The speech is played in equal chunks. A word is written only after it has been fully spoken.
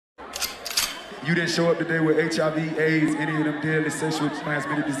You didn't show up today with HIV, AIDS, any of them deadly sexually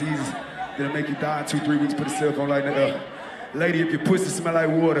transmitted diseases that'll make you die in 2-3 weeks. Put a cell phone light in the air. Lady, if your pussy smell like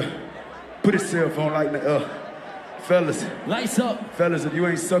water, put a cell phone light in the air. Fellas. Lights up. Fellas, if you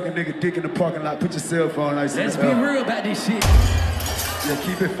ain't sucking nigga dick in the parking lot, put your cell phone lights in the air. Let's be real about this shit. Yeah,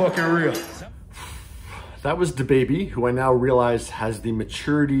 keep it fucking real. That was DaBaby, who I now realize has the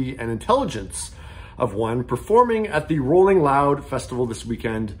maturity and intelligence of one, performing at the Rolling Loud festival this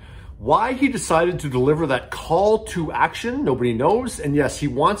weekend. Why he decided to deliver that call to action, nobody knows. And yes, he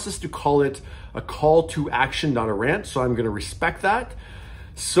wants us to call it a call to action, not a rant, so I'm gonna respect that.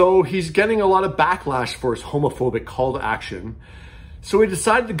 So he's getting a lot of backlash for his homophobic call to action. So he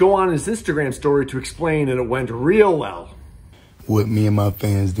decided to go on his Instagram story to explain, and it went real well. What me and my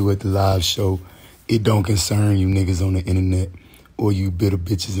fans do at the live show, it don't concern you niggas on the internet or you bitter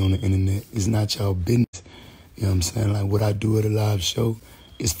bitches on the internet. It's not y'all business. You know what I'm saying? Like, what I do at a live show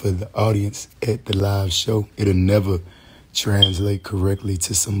is for the audience at the live show. It'll never translate correctly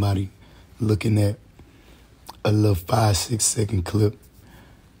to somebody looking at a little 5-6 second clip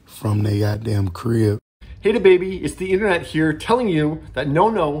from their goddamn crib. Hey DaBaby, it's the internet here telling you that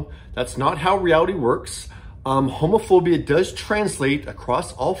no, that's not how reality works. Homophobia does translate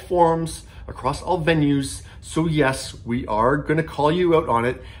across all forums, across all venues. So yes, we are gonna call you out on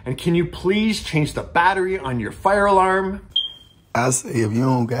it. And can you please change the battery on your fire alarm? I say, if you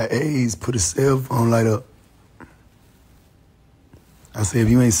don't got AIDS, put a cell phone light up. I say, if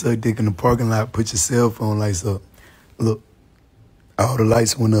you ain't sucked dick in the parking lot, put your cell phone lights up. Look, all the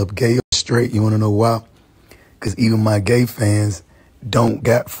lights went up, gay or straight. You wanna know why? Because even my gay fans don't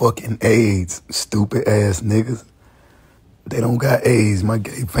got fucking AIDS, stupid ass niggas. They don't got AIDS. My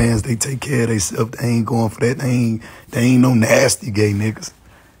gay fans, they take care of themselves. They ain't going for that. They ain't no nasty gay niggas.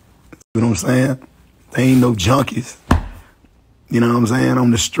 You know what I'm saying? They ain't no junkies. You know what I'm saying?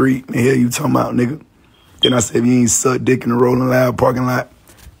 On the street. The hell you talking about, nigga? Then I said, if you ain't suck dick in the Rolling Loud parking lot,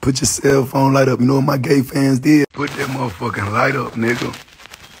 put your cell phone light up. You know what my gay fans did? Put that motherfucking light up, nigga.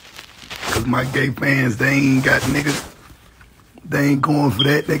 Because my gay fans, they ain't got niggas. They ain't going for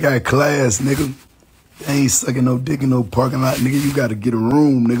that. They got class, nigga. They ain't sucking no dick in no parking lot, nigga. You got to get a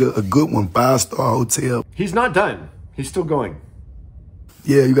room, nigga. A good one, 5-star hotel. He's not done. He's still going.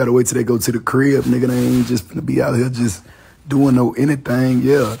 Yeah, you got to wait till they go to the crib, nigga. They ain't just gonna be out here just doing no anything.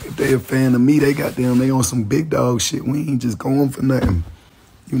 Yeah, if they a fan of me, they on some big dog shit. We ain't just going for nothing.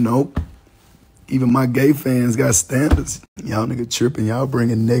 You know, even my gay fans got standards. Y'all nigga tripping. Y'all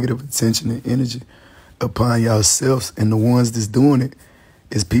bringing negative attention and energy upon yourselves. And the ones that's doing it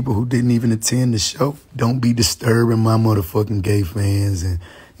is people who didn't even attend the show. Don't be disturbing my motherfucking gay fans and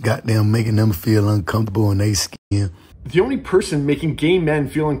goddamn making them feel uncomfortable in their skin. The only person making gay men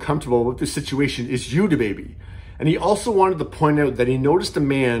feel uncomfortable with this situation is you, DaBaby. And he also wanted to point out that he noticed a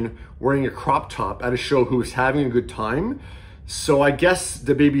man wearing a crop top at a show who was having a good time. So I guess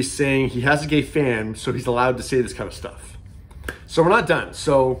DaBaby's saying he has a gay fan, so he's allowed to say this kind of stuff. So we're not done.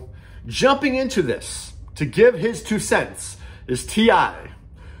 So jumping into this to give his 2 cents is T.I.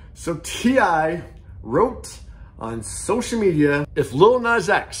 So T.I. wrote on social media, if Lil Nas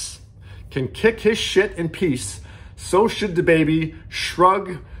X can kick his shit in peace, so should DaBaby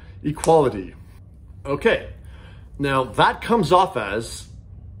shrug equality. Okay, now that comes off as,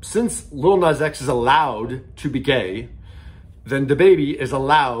 since Lil Nas X is allowed to be gay, then DaBaby is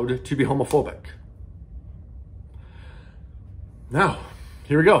allowed to be homophobic. Now,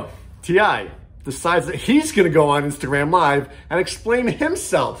 here we go. T.I. decides that he's gonna go on Instagram Live and explain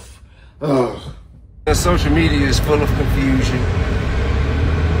himself. Ugh. Social media is full of confusion,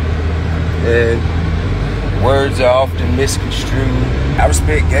 and words are often misconstrued. I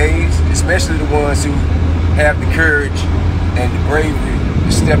respect gays, especially the ones who have the courage and the bravery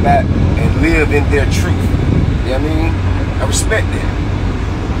to step out and live in their truth. You know what I mean? I respect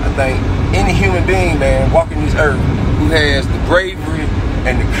that. I think any human being, man, walking this earth who has the bravery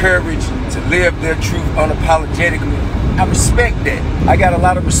and the courage to live their truth unapologetically, I respect that. I got a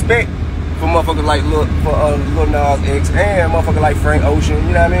lot of respect for motherfuckers like Lil Nas X and motherfuckers like Frank Ocean,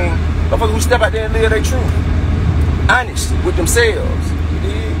 you know what I mean? Motherfuckers who step out there and live their truth. Honest with themselves.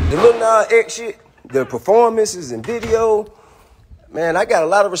 The Lil Nas X shit, the performances and video, man, I got a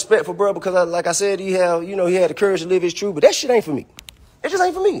lot of respect for bro because like I said, he had the courage to live his truth, but that shit ain't for me. It just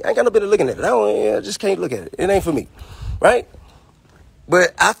ain't for me. I ain't got no business looking at it. I just can't look at it. It ain't for me, right?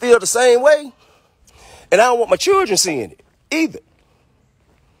 But I feel the same way, and I don't want my children seeing it either.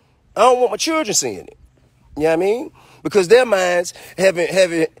 I don't want my children seeing it. You know what I mean? Because their minds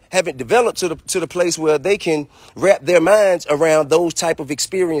haven't developed to the place where they can wrap their minds around those type of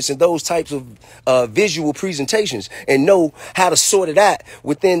experience and those types of visual presentations and know how to sort it out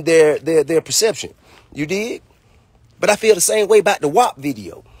within their perception. You dig? But I feel the same way about the WAP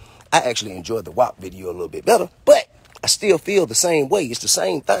video. I actually enjoyed the WAP video a little bit better, but I still feel the same way. It's the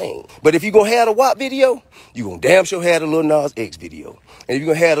same thing. But if you're going to have a WAP video, you're going to damn sure have the Lil Nas X video. And if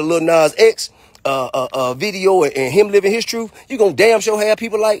you're going to have the Lil Nas X video and him living his truth, you're going to damn sure have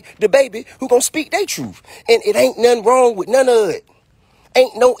people like DaBaby who going to speak their truth. And it ain't nothing wrong with none of it.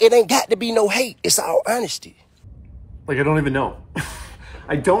 It ain't got to be no hate. It's all honesty. Like, I don't even know.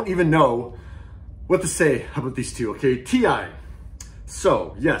 I don't even know what to say about these two, okay? T.I.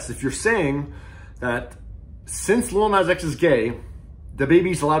 So, yes, if you're saying that since Lil Nas X is gay,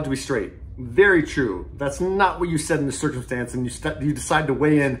 DaBaby's allowed to be straight. Very true. That's not what you said in the circumstance, and you decide to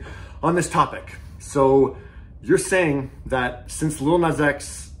weigh in on this topic. So you're saying that since Lil Nas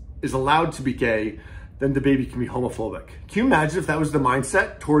X is allowed to be gay, then DaBaby can be homophobic. Can you imagine if that was the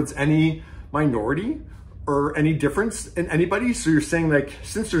mindset towards any minority or any difference in anybody? So you're saying, like,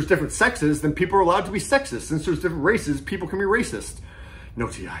 since there's different sexes, then people are allowed to be sexist. Since there's different races, people can be racist. No,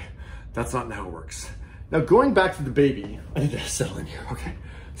 T.I., that's not how it works. Now, going back to DaBaby, I need to settle in here, okay?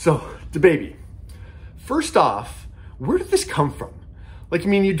 So, DaBaby, first off, where did this come from? Like, I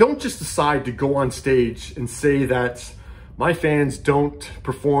mean, you don't just decide to go on stage and say that my fans don't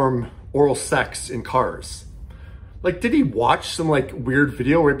perform oral sex in cars. Like, did he watch some, like, weird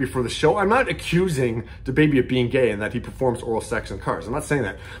video right before the show? I'm not accusing DaBaby of being gay and that he performs oral sex in cars. I'm not saying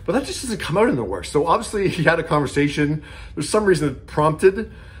that. But that just doesn't come out of nowhere. So, obviously, he had a conversation. There's some reason that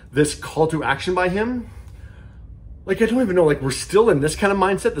prompted this call to action by him. Like, I don't even know, like, we're still in this kind of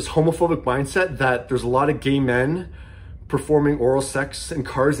mindset, this homophobic mindset that there's a lot of gay men performing oral sex in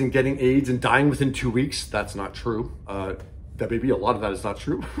cars and getting AIDS and dying within 2 weeks. That's not true. DaBaby, a lot of that is not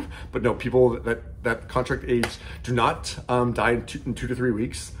true. But no, people that contract AIDS do not die in 2 to 3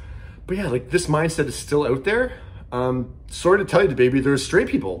 weeks. But yeah, like, this mindset is still out there. Sorry to tell you, DaBaby, there's straight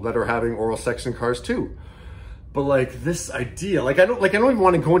people that are having oral sex in cars too. But like, this idea, I don't even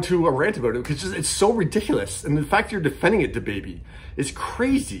want to go into a rant about it because it's so ridiculous. And the fact you're defending it, DaBaby, is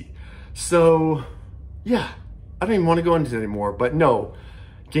crazy. So yeah, I don't even want to go into it anymore. But no,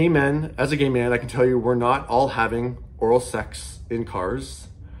 gay men, as a gay man, I can tell you we're not all having oral sex in cars.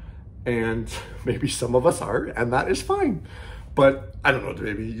 And maybe some of us are, and that is fine. But I don't know,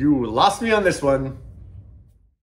 DaBaby, you lost me on this one.